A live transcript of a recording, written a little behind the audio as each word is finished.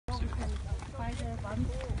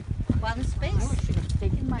one space. I should have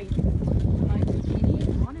taken my bikini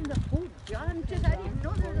and gone in the food. Yeah, I didn't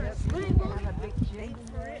know there was a swimming pool.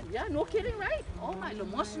 Yeah, no kidding, right? Oh my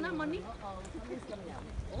limosna money.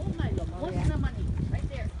 Oh my limosna money. Right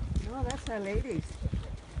there. No, that's our ladies.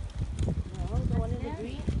 No, the one in the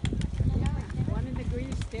green. Yeah, one in the green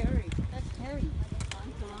is Terry. That's Terry.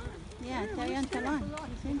 Yeah, Terry and Talon.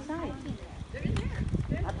 He's inside. They're in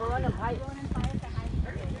there. Apuron and Pius.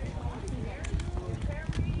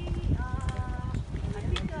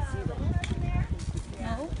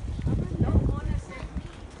 No?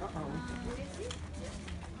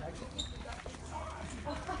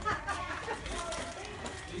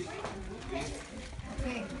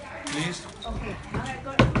 Please. Okay.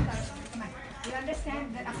 Come on. You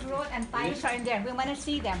understand that Apuron and Pius are in there. We want to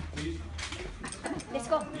see them. Let's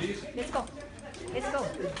go. Let's go. Let's go.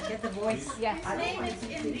 Get the voice. Yeah. His name is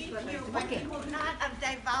in the queue, but he will not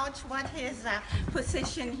divulge what his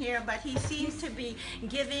position here, but he seems to be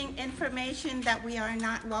giving information that we are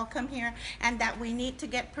not welcome here and that we need to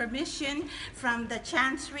get permission from the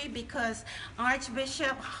Chancery because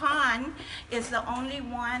Archbishop Han is the only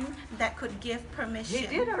one that could give permission. He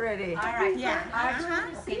did already. All right. Yeah.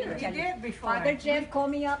 Okay, He did before. Father Jeff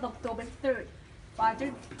called me up October 3rd.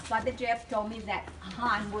 Father Jeff told me that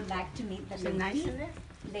Han would like to meet the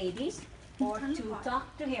ladies or to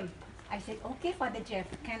talk to him. I said, okay, Father Jeff,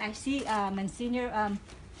 can I see Monsignor?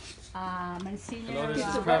 Hello, this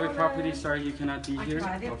is private property. Sorry, you cannot be here.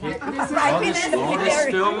 Okay. Private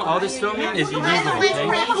All this filming is illegal.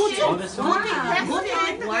 Okay? All this filming. How come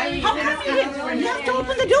You have to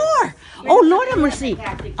open the door. Oh, Lord have mercy.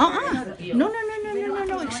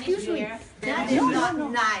 No, excuse me. That is not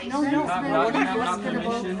nice.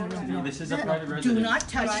 This is a private residence. Do not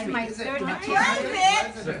touch me. Private?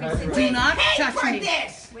 Do not touch me.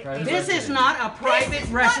 This is not a private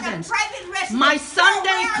residence. My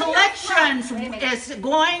Sunday collections is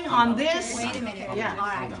going on this. Wait a minute. Yeah. All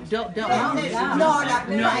right. Don't. No,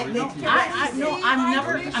 I'm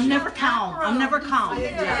never calm. I'm never calm.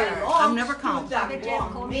 I'm never calm. Father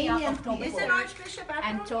Jeff called me up October Is it 3rd Archbishop Apuron?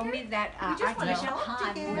 and told me that Archbishop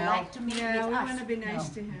Han would like to meet Yeah, we with want to us. be nice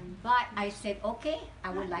to him. But I said, okay, I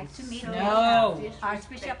would like to meet No.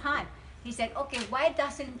 Archbishop Han. He said, okay, why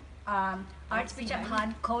doesn't Archbishop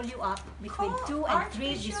Han call you up between 2 and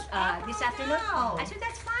 3 this afternoon? I said,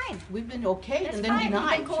 that's fine. We've been okay That's and then fine. He can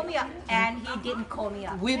denied. call me up. And he didn't call me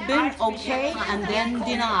up. We've been okay and then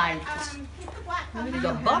denied.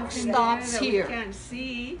 The buck stops We here. can't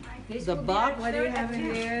see. The buck, What do you have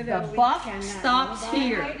in there the that we buck cannot? stops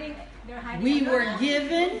here. They're hiding We in were there.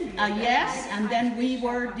 given a yes and then we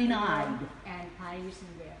were denied. And Pius in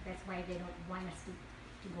there. That's why they don't want us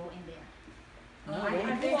to go in there. No, Why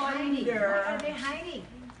are they hiding? Why are they hiding?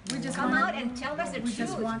 Come out and tell us the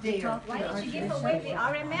truth. Why did you give away the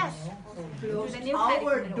RMS? Close The new our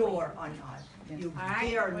category. door on us. You All right,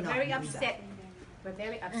 dare we're not very do that. upset. We're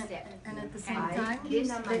very upset. And at the same And time,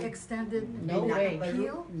 they extended No the way.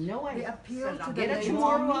 appeal, No the way. appeal to the Get a lady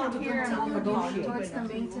tomorrow out to here and we'll continue negotiate. towards the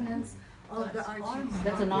maintenance of the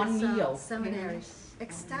That's a non-neo. seminary.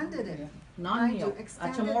 Extended it. Non-neo. Mind you,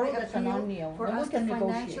 extended Tomorrow the that's a appeal non-neo. for Then we us to can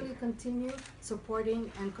negotiate. financially continue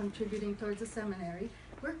supporting and contributing towards the seminary.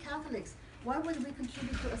 We're Catholics. Why would we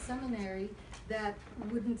contribute to a seminary that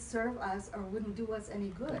wouldn't serve us or wouldn't do us any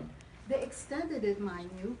good? They extended it, mind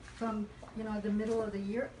you, from the middle of the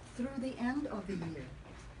year through the end of the year.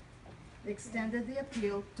 They extended the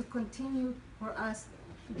appeal to continue for us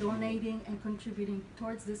donating and contributing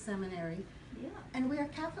towards the seminary. And we are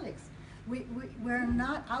Catholics. We're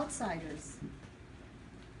not outsiders.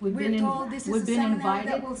 We've We're been, told this is we've a been seminary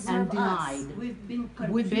that invited will and serve us. denied. We've been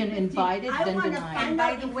We've been invited, I then want to denied. find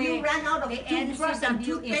By out the if way, you ran out of the toothbrush and NCW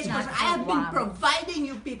toothpaste is not because I have been Guam. providing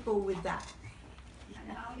you people with that.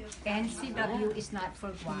 NCW is not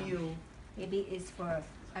for Guam. You. Maybe it's for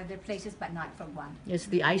other places, but not for Guam. It's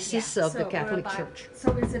the ISIS of the So we're Catholic about- Church.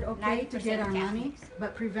 So is it okay to 90% get our money, Catholics.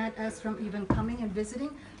 but prevent us from even coming and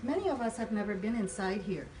visiting? Many of us have never been inside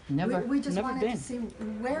here. Never- We just never wanted been. to see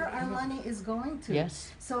where our money is going to.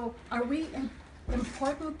 Yes. So are we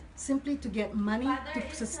important simply to get money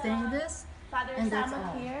to sustain this? Father And that's Sammut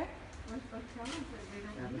all. here.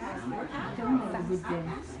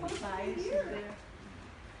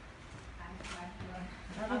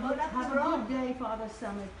 Have a good day, Father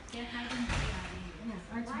Sammut.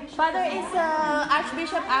 Father, is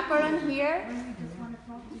Archbishop Apuron here?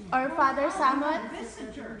 Or Father Sammut?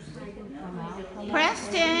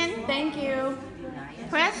 Preston. Thank you.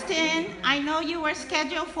 Preston, I know you were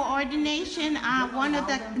scheduled for ordination, one of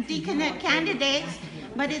the deaconate candidates,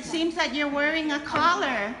 but it seems that you're wearing a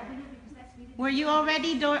collar. Were you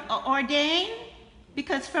already ordained?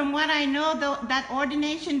 Because from what I know, that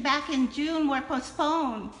ordination back in June were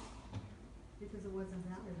postponed. Because it wasn't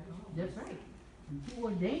valid at all. That's right. Who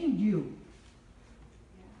ordained you?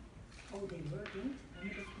 Oh, they were in.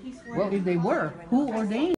 Well, if they were, who ordained?